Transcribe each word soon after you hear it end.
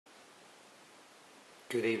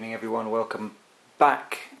Good evening everyone, welcome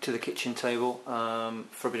back to the kitchen table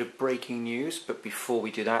for a bit of breaking news. But before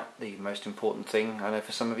we do that, the most important thing I know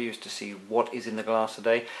for some of you is to see what is in the glass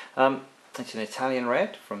today. It's an Italian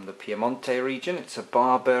red from the Piemonte region. It's a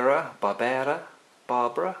Barbera.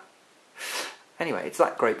 Anyway, it's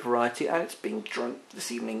that grape variety and it's being drunk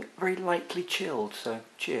this evening very lightly chilled, so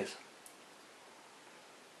cheers.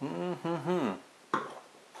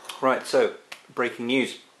 Right, so breaking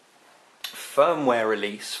news. Firmware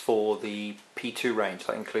release for the P2 range.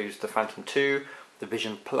 That includes the Phantom 2, the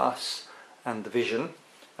Vision Plus and the Vision,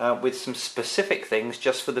 with some specific things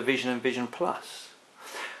just for the Vision and Vision Plus.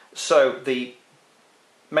 So the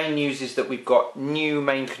main news is that we've got new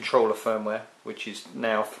main controller firmware, which is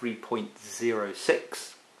now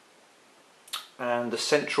 3.06, and the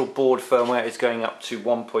central board firmware is going up to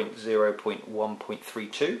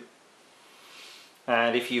 1.0.1.32.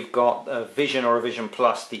 And if you've got a Vision or a Vision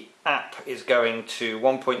Plus, the app is going to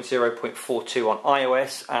 1.0.42 on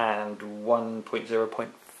iOS and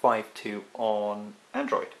 1.0.52 on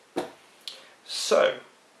Android. So,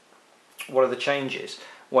 what are the changes?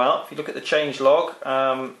 Well, if you look at the change log,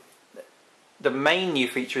 the main new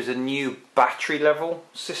feature is a new battery level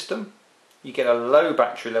system. You get a low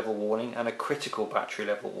battery level warning and a critical battery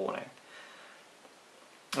level warning.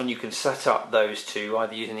 And you can set up those two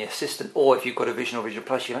either using the assistant, or if you've got a Vision or Vision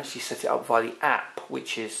Plus, you can actually set it up via the app,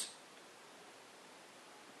 which is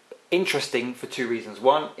interesting for two reasons.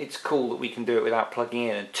 One, it's cool that we can do it without plugging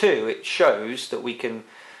in, and two, it shows that we can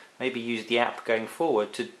maybe use the app going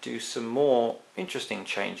forward to do some more interesting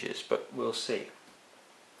changes, but we'll see.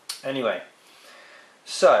 Anyway,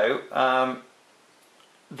 so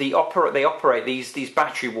they operate these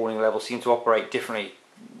battery warning levels seem to operate differently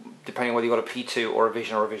depending on whether you've got a P2 or a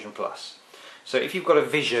Vision or a Vision Plus. So if you've got a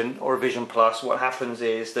Vision or a Vision Plus, what happens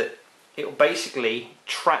is that it will basically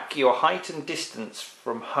track your height and distance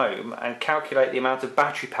from home and calculate the amount of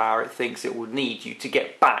battery power it thinks it will need you to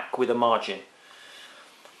get back with a margin.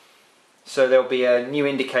 So there'll be a new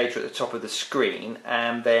indicator at the top of the screen,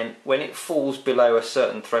 and then when it falls below a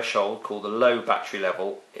certain threshold called the low battery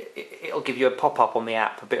level, it'll give you a pop-up on the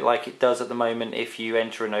app, a bit like it does at the moment if you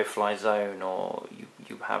enter a no-fly zone, or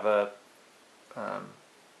you have a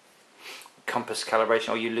compass calibration,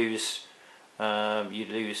 or you lose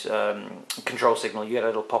control signal. You get a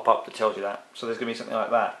little pop-up that tells you that. So there's going to be something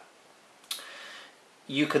like that.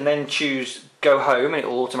 You can then choose go home and it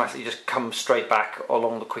will automatically just come straight back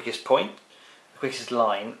along the quickest point, the quickest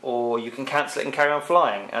line, or you can cancel it and carry on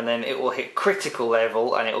flying, and then it will hit critical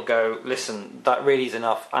level and it will go, listen, that really is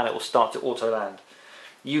enough, and it will start to auto land.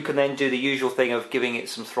 You can then do the usual thing of giving it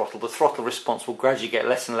some throttle. The throttle response will gradually get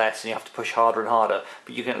less and less and you have to push harder and harder,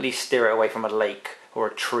 but you can at least steer it away from a lake or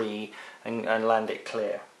a tree and land it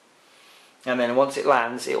clear. And then once it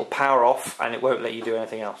lands, it will power off and it won't let you do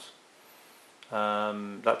anything else.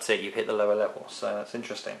 That's it, you've hit the lower level, so that's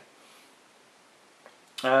interesting.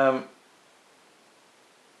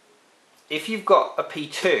 If you've got a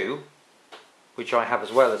P2, which I have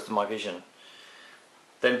as well as my Vision,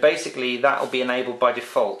 then basically that will be enabled by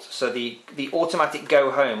default. So the automatic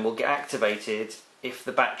go home will get activated if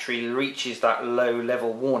the battery reaches that low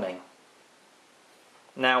level warning.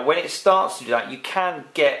 Now when it starts to do that, you can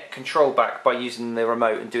get control back by using the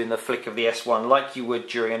remote and doing the flick of the S1 like you would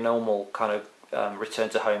during a normal kind of return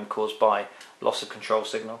to home caused by loss of control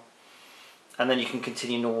signal. And then you can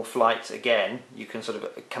continue normal flight again. You can sort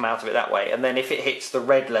of come out of it that way, and then if it hits the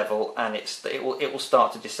red level and it will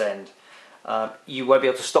start to descend. You won't be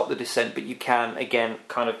able to stop the descent, but you can again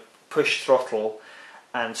kind of push throttle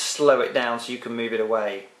and slow it down so you can move it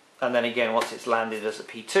away. And then again, once it's landed as a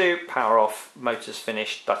P2, power off, motor's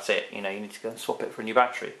finished, that's it. You know, you need to go and swap it for a new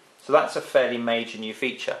battery. So that's a fairly major new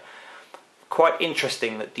feature. Quite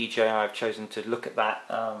interesting that DJI have chosen to look at that.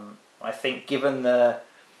 I think given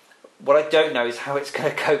what I don't know is how it's going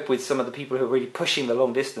to cope with some of the people who are really pushing the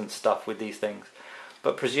long distance stuff with these things.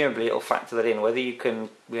 But presumably it'll factor that in. Whether you can,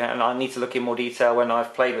 and I need to look in more detail when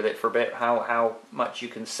I've played with it for a bit, how much you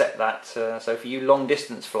can set that. So for you long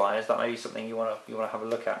distance flyers, that may be something you want to have a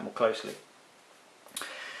look at more closely.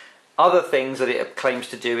 Other things that it claims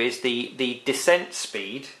to do is the descent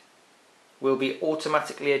speed will be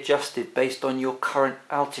automatically adjusted based on your current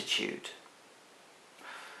altitude.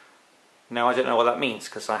 Now I don't know what that means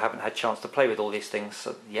because I haven't had a chance to play with all these things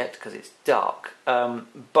yet because it's dark,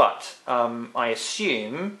 but I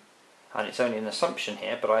assume, and it's only an assumption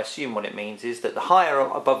here, but I assume what it means is that the higher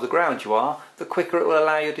above the ground you are, the quicker it will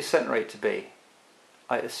allow your descent rate to be.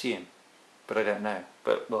 I assume, but I don't know,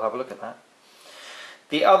 but we'll have a look at that.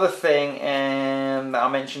 The other thing that I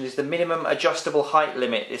mentioned is the minimum adjustable height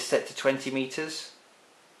limit is set to 20 meters.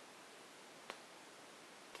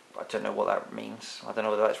 I don't know what that means. I don't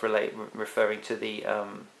know whether that's referring to the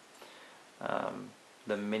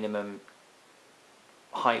minimum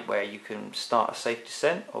height where you can start a safe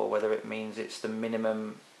descent, or whether it means it's the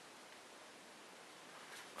minimum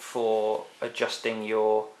for adjusting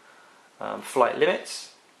your flight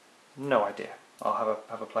limits. No idea. I'll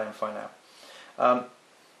have a play and find out.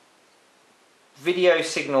 Video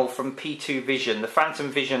signal from P2 Vision. The Phantom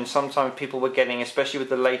Vision, sometimes people were getting, especially with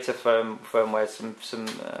the later firmware,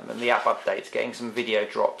 and the app updates, getting some video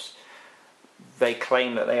drops. They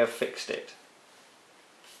claim that they have fixed it.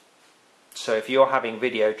 So if you're having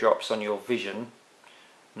video drops on your Vision,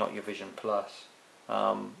 not your Vision Plus,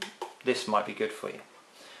 this might be good for you.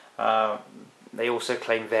 They also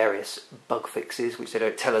claim various bug fixes, which they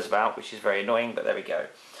don't tell us about, which is very annoying, but there we go.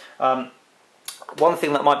 One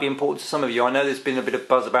thing that might be important to some of you, I know there's been a bit of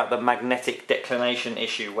buzz about the magnetic declination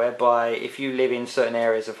issue, whereby if you live in certain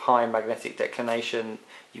areas of high magnetic declination,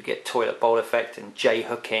 you get toilet bowl effect and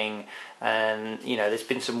J-hooking, and there's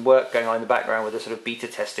been some work going on in the background with a sort of beta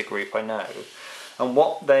tester group, I know. And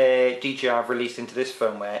what the DJI have released into this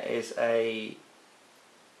firmware is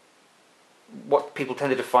what people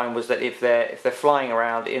tended to find was that if they're flying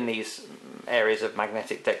around in these areas of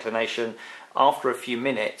magnetic declination, after a few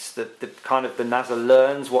minutes, the NASA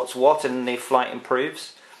learns what's what and the flight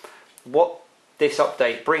improves. What this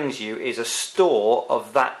update brings you is a store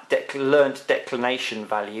of that learned declination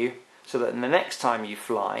value, so that in the next time you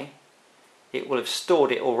fly, it will have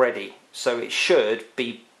stored it already. So it should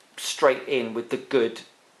be straight in with the good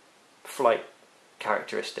flight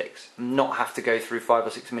characteristics, not have to go through 5 or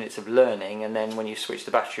 6 minutes of learning, and then when you switch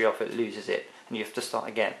the battery off it loses it and you have to start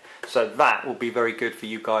again. So that will be very good for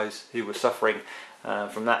you guys who were suffering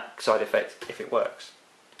from that side effect if it works.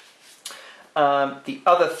 The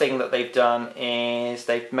other thing that they've done is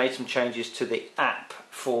they've made some changes to the app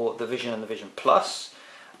for the Vision and the Vision Plus.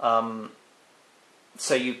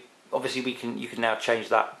 So you can now change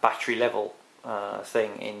that battery level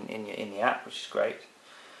thing in the app, which is great.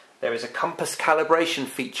 There is a compass calibration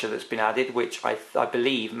feature that's been added, which I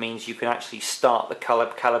believe means you can actually start the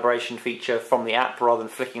calibration feature from the app rather than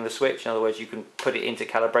flicking the switch. In other words, you can put it into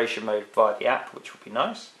calibration mode via the app, which would be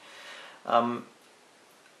nice. And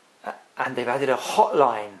they've added a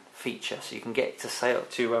hotline feature, so you can get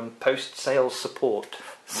to post-sales support.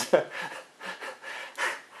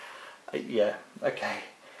 Yeah, okay.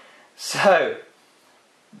 So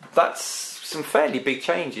that's some fairly big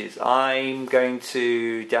changes. I'm going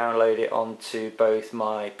to download it onto both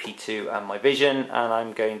my P2 and my Vision, and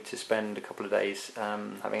I'm going to spend a couple of days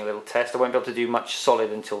having a little test. I won't be able to do much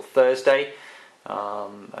solid until Thursday,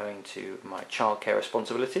 owing to my childcare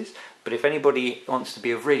responsibilities. But if anybody wants to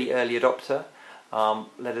be a really early adopter,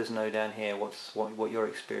 let us know down here what your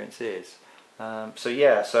experience is.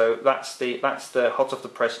 So that's the hot off the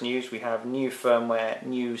press news. We have new firmware,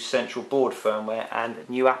 new central board firmware, and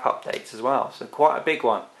new app updates as well. So quite a big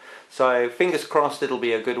one. So fingers crossed it'll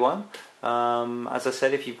be a good one. As I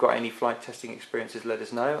said, if you've got any flight testing experiences, let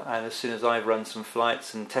us know. And as soon as I've run some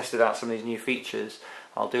flights and tested out some of these new features,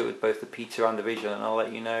 I'll do it with both the P2 and the Vision, and I'll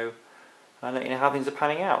let you know how things are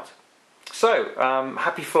panning out. So,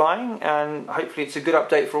 happy flying, and hopefully it's a good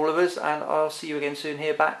update for all of us, and I'll see you again soon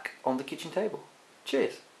here back on the kitchen table.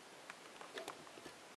 Cheers.